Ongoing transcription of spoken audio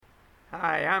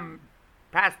Hi, I'm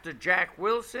Pastor Jack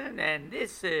Wilson, and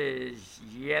this is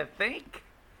You Think?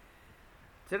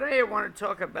 Today I want to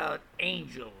talk about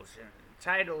angels, and the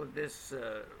title of this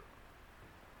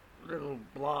little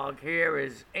blog here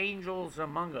is Angels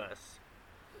Among Us.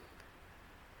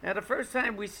 Now, the first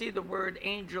time we see the word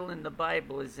angel in the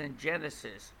Bible is in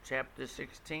Genesis chapter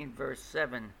 16, verse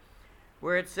 7,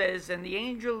 where it says, "And the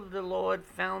angel of the Lord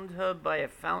found her by a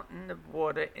fountain of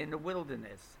water in the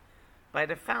wilderness, by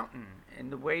the fountain in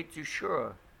the way to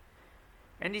Shur.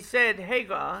 And he said,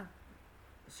 Hagar,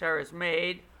 Sarah's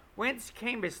maid, whence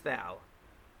camest thou?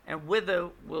 And whither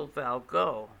wilt thou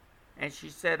go? And she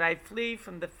said, I flee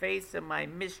from the face of my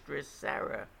mistress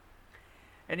Sarah.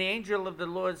 And the angel of the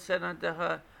Lord said unto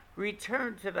her,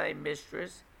 Return to thy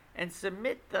mistress, and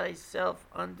submit thyself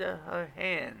under her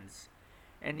hands.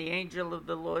 And the angel of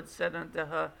the Lord said unto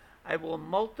her, I will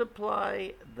multiply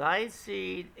thy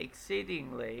seed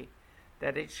exceedingly,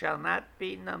 that it shall not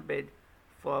be numbered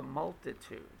for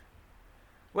multitude."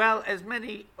 Well, as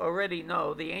many already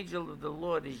know, the angel of the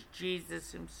Lord is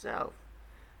Jesus himself.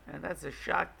 And that's a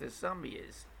shock to some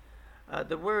ears.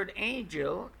 The word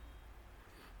angel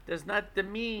does not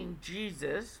demean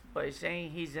Jesus by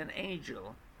saying he's an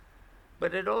angel,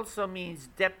 but it also means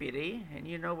deputy, and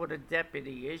you know what a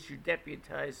deputy is. You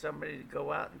deputize somebody to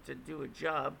go out and to do a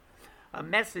job. A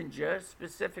messenger,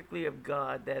 specifically of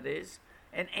God, that is.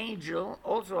 An angel,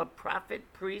 also a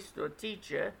prophet, priest, or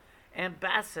teacher,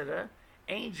 ambassador,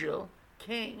 angel,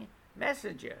 king,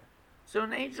 messenger. So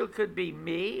an angel could be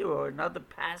me or another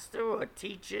pastor or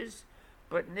teachers,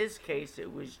 but in this case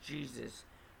it was Jesus,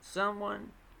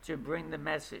 someone to bring the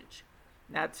message.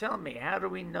 Now tell me, how do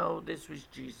we know this was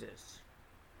Jesus?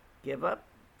 Give up?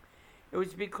 It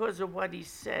was because of what he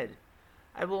said.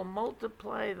 I will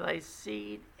multiply thy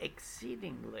seed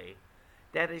exceedingly,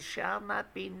 that it shall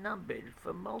not be numbered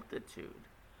for multitude.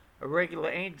 A regular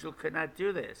angel could not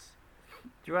do this.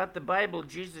 Throughout the Bible,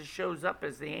 Jesus shows up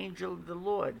as the angel of the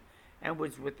Lord and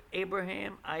was with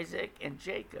Abraham, Isaac, and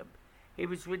Jacob. He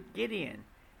was with Gideon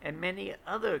and many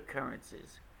other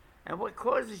occurrences. And what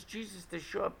causes Jesus to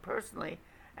show up personally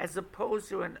as opposed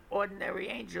to an ordinary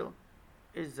angel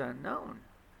is unknown.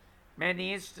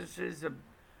 Many instances of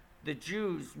the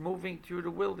Jews moving through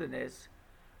the wilderness,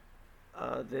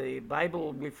 the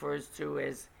Bible refers to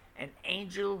as an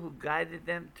angel who guided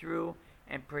them through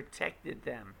and protected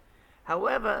them.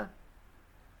 However,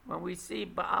 when we see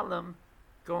Balaam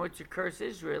going to curse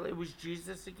Israel, it was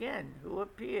Jesus again who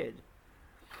appeared.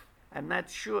 I'm not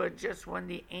sure just when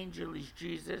the angel is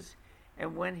Jesus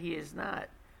and when he is not.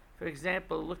 For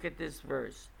example, look at this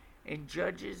verse. In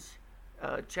Judges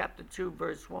chapter 2,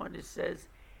 verse 1, it says,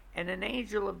 And an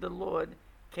angel of the Lord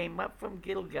came up from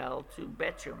Gilgal to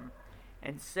Bethlehem,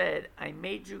 and said, I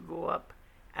made you go up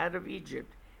out of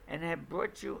Egypt, and have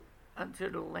brought you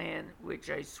unto the land which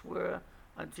I swear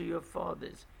unto your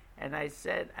fathers. And I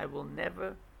said, I will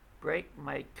never break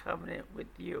my covenant with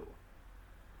you.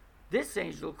 This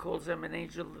angel calls him an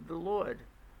angel of the Lord,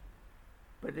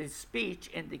 but his speech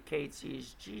indicates he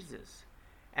is Jesus.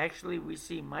 Actually, we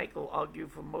see Michael argue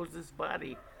for Moses'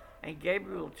 body, and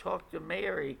Gabriel talk to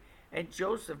Mary and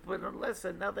Joseph, but unless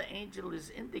another angel is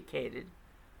indicated,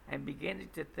 I'm beginning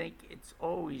to think it's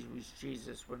always was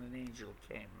Jesus when an angel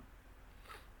came.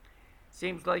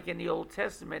 Seems like in the Old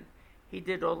Testament, he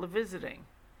did all the visiting.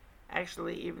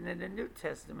 Actually, even in the New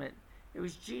Testament, it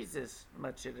was Jesus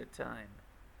much of the time.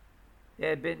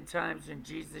 There had been times when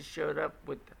Jesus showed up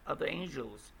with other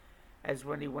angels, as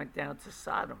when he went down to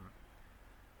Sodom.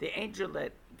 The angel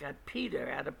that got Peter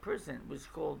out of prison was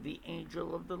called the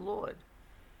angel of the Lord.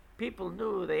 People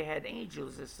knew they had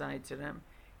angels assigned to them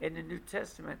in the New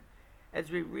Testament, as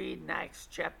we read in Acts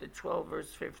chapter 12,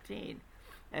 verse 15.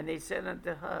 And they said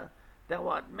unto her, Thou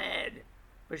art mad.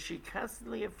 But she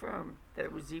constantly affirmed that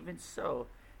it was even so.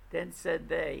 Then said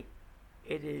they,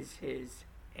 It is his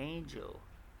angel.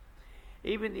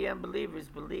 Even the unbelievers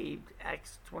believed,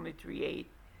 Acts 23:8.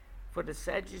 For the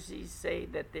Sadducees say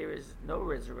that there is no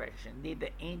resurrection, neither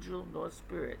angel nor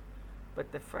spirit,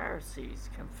 but the Pharisees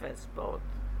confess both.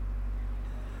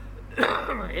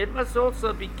 It must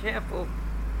also be careful.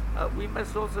 We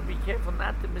must also be careful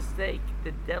not to mistake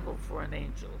the devil for an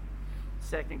angel.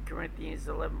 2 Corinthians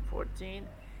 11:14,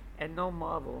 and no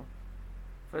marvel,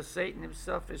 for Satan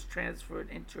himself is transferred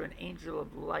into an angel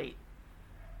of light,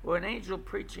 or an angel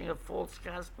preaching a false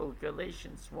gospel,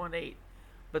 Galatians 1:8.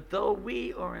 But though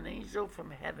we or an angel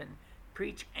from heaven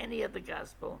preach any other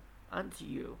gospel unto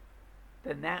you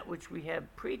than that which we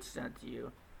have preached unto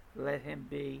you, let him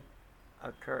be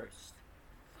accursed.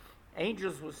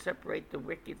 Angels will separate the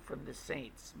wicked from the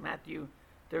saints. Matthew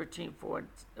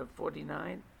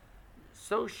 13:49.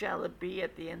 So shall it be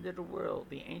at the end of the world.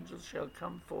 The angels shall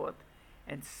come forth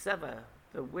and sever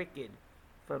the wicked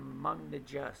from among the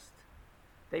just.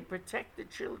 They protect the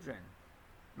children.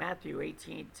 Matthew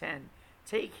 18:10.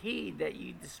 Take heed that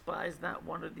ye despise not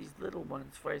one of these little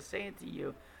ones, for I say unto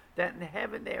you that in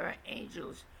heaven there are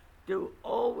angels do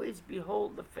always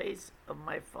behold the face of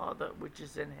my Father which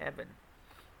is in heaven.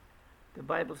 The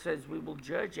Bible says we will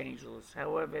judge angels.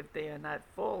 However, if they are not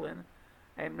fallen,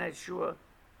 I am not sure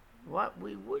what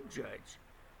we would judge.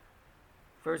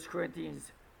 1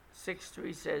 Corinthians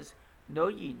 6:3 says, Know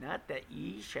ye not that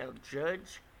ye shall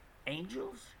judge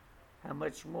angels? How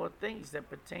much more things that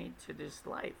pertain to this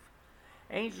life?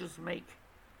 Angels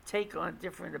take on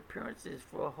different appearances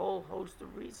for a whole host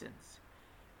of reasons.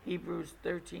 Hebrews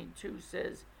 13:2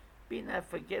 says, Be not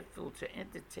forgetful to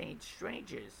entertain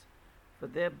strangers, for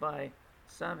thereby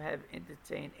some have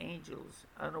entertained angels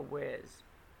unawares,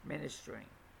 ministering.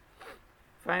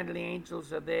 Finally,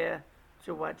 angels are there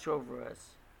to watch over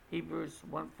us. Hebrews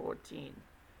 1:14.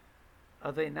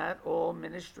 Are they not all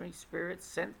ministering spirits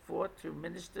sent forth to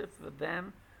minister for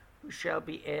them who shall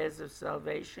be heirs of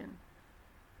salvation?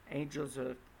 Angels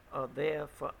are there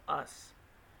for us.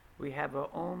 We have our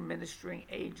own ministering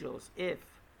angels if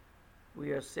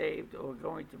we are saved or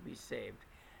going to be saved.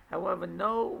 However,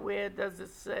 nowhere does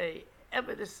it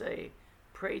ever say,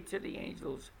 pray to the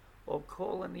angels or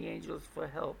call on the angels for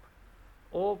help.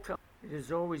 It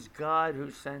is always God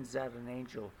who sends out an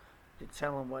angel to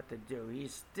tell him what to do.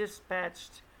 He's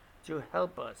dispatched to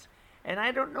help us. And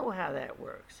I don't know how that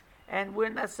works. And we're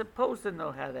not supposed to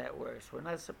know how that works. We're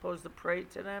not supposed to pray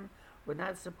to them. We're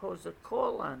not supposed to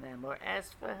call on them or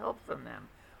ask for help from them.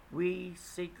 We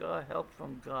seek our help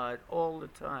from God all the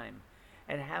time.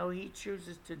 And how he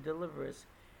chooses to deliver us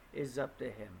is up to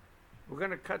him. We're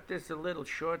going to cut this a little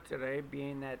short today,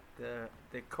 being that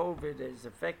the COVID has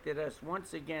affected us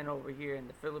once again over here in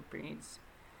the Philippines.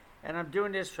 And I'm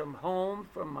doing this from home,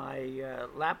 from my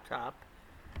laptop.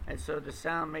 And so the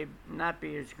sound may not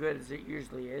be as good as it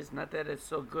usually is. Not that it's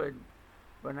so good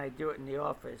when I do it in the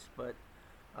office, but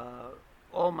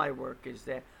all my work is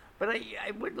there. But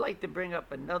I would like to bring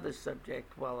up another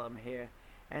subject while I'm here,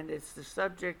 and it's the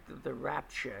subject of the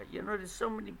rapture. You know, there's so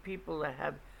many people that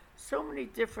have so many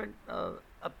different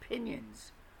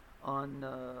opinions on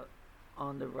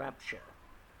the rapture.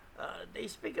 They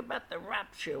speak about the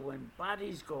rapture when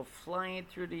bodies go flying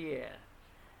through the air.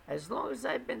 As long as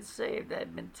I've been saved,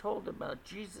 I've been told about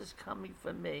Jesus coming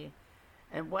for me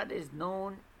and what is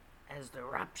known as the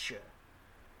rapture.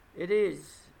 It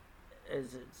is,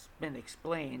 as it's been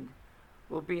explained,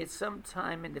 will be at some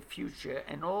time in the future,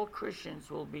 and all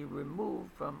Christians will be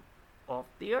removed from off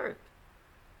the earth.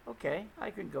 Okay,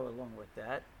 I can go along with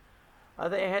that.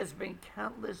 There has been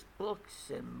countless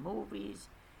books and movies,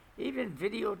 even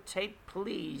videotape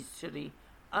pleas to the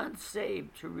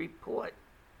unsaved to report,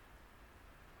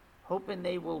 hoping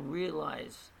they will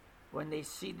realize when they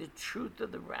see the truth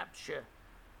of the rapture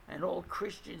and all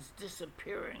Christians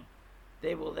disappearing,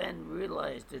 they will then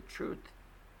realize the truth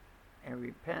and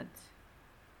repent.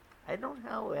 I don't,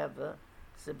 however,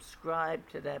 subscribe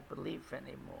to that belief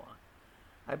anymore.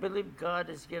 I believe God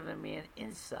has given me an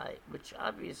insight which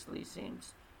obviously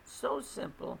seems so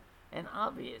simple and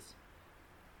obvious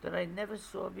that I never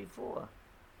saw before.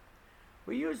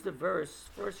 We use the verse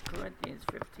 1 Corinthians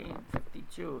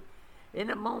 15:52.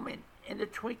 In a moment, in the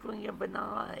twinkling of an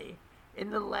eye, in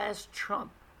the last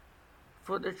trump,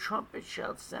 for the trumpet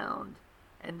shall sound,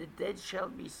 and the dead shall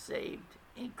be saved,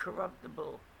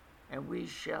 incorruptible, and we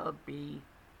shall be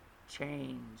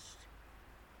changed.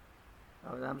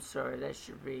 Oh, I'm sorry, that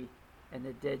should be, and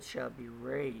the dead shall be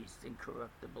raised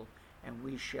incorruptible, and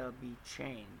we shall be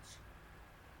changed.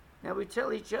 Now we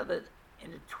tell each other,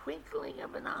 in the twinkling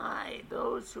of an eye,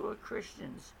 those who are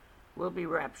Christians will be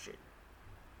raptured.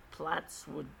 Plots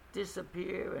would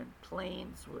disappear and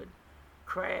planes would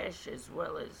crash, as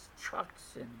well as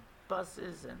trucks and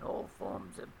buses and all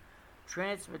forms of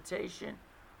transportation.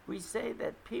 We say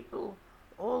that people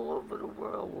all over the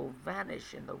world will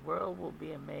vanish and the world will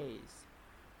be amazed.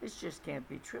 This just can't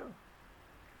be true.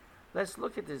 Let's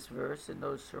look at this verse and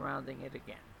those surrounding it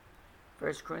again.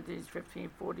 1 Corinthians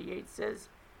 15:48 says,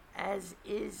 As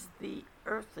is the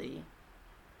earthy,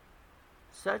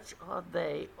 such are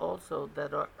they also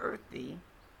that are earthy,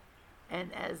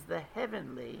 and as the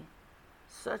heavenly,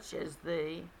 such as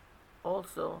they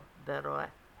also that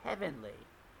are heavenly.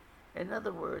 In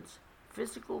other words,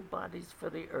 physical bodies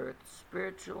for the earth,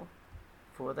 spiritual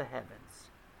for the heavens.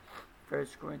 1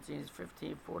 Corinthians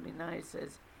 15:49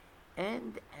 says,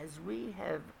 And as we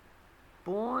have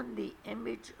borne the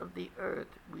image of the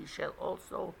earth, we shall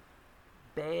also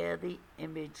bear the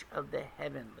image of the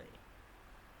heavenly.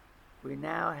 We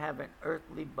now have an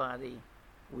earthly body.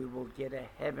 We will get a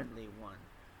heavenly one.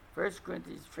 1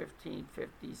 Corinthians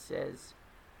 15:50 says,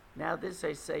 "Now this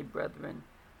I say, brethren,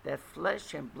 that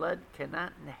flesh and blood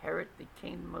cannot inherit the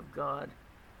kingdom of God,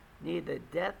 neither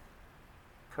death,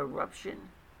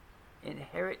 corruption,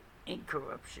 inherit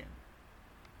incorruption."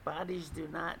 Bodies do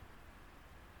not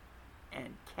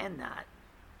and cannot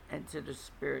enter the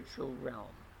spiritual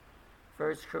realm.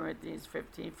 1 Corinthians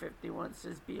 15:51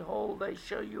 says, "Behold, I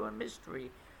show you a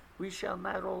mystery. We shall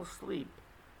not all sleep,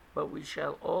 but we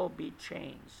shall all be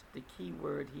changed." The key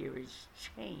word here is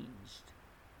changed.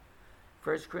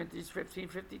 1 Corinthians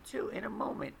 15:52, "In a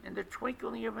moment, in the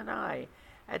twinkling of an eye,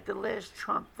 at the last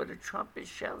trump, for the trumpet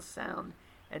shall sound,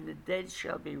 and the dead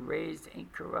shall be raised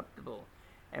incorruptible,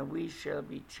 and we shall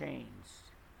be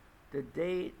changed." The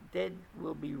dead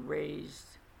will be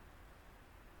raised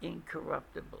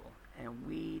incorruptible, and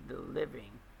we, the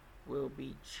living, will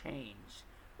be changed.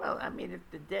 Well, I mean, if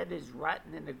the dead is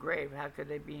rotten in the grave, how could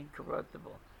they be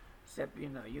incorruptible? Except,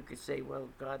 you could say, well,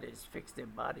 God has fixed their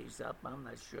bodies up. I'm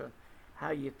not sure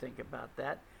how you think about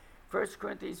that. 1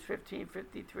 Corinthians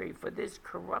 15:53, "For this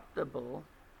corruptible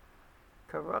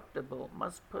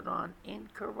must put on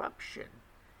incorruption,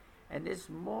 and this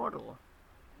mortal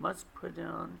must put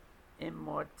on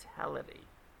immortality."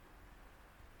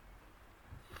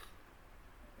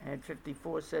 And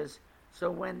 54 says,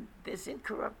 "So when this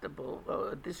corruptible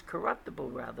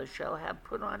shall have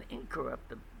put on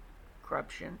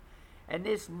incorruption, and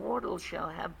this mortal shall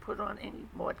have put on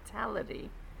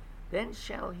immortality, then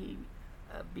shall he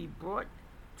be brought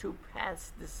to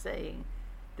pass the saying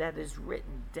that is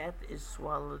written, death is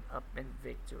swallowed up in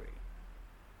victory."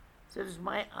 So it is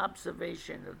my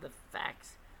observation of the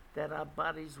facts that our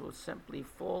bodies will simply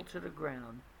fall to the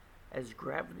ground as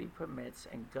gravity permits,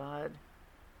 and God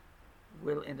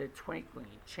will in a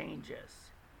twinkling change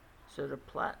us. So the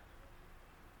pilot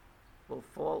will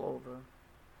fall over,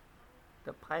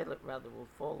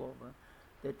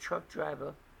 the truck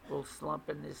driver will slump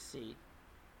in his seat,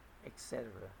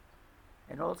 etc.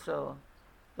 And also,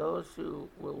 those who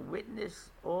will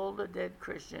witness all the dead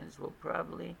Christians will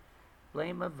probably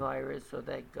blame a virus, or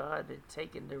that God had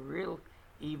taken the real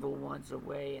evil ones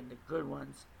away and the good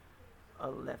ones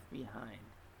are left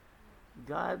behind.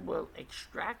 God will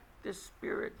extract the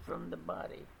spirit from the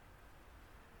body.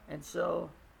 And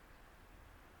so,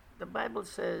 the Bible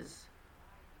says,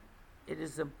 "It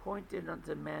is appointed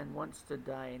unto man once to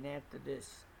die, and after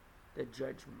this, the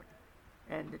judgment."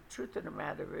 And the truth of the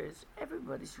matter is,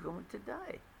 everybody's going to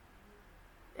die.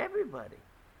 Everybody.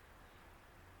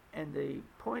 And the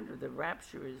point of the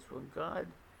rapture is when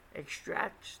God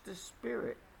extracts the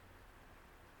spirit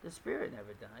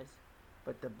never dies,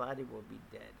 but the body will be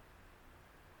dead.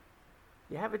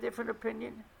 You have a different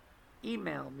opinion?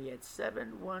 Email me at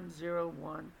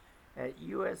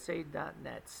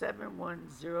 7101@usa.net.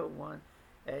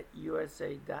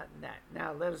 7101@usa.net.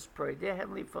 Now let us pray. Dear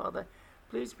Heavenly Father,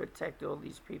 please protect all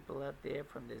these people out there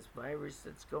from this virus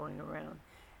that's going around.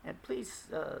 And please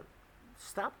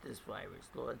stop this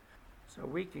virus, Lord, so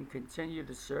we can continue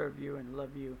to serve you and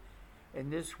love you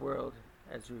in this world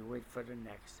as we wait for the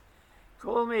next.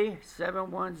 Call me,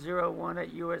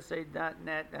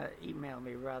 7101@usa.net, email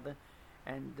me rather,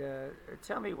 and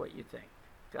tell me what you think.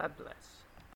 God bless.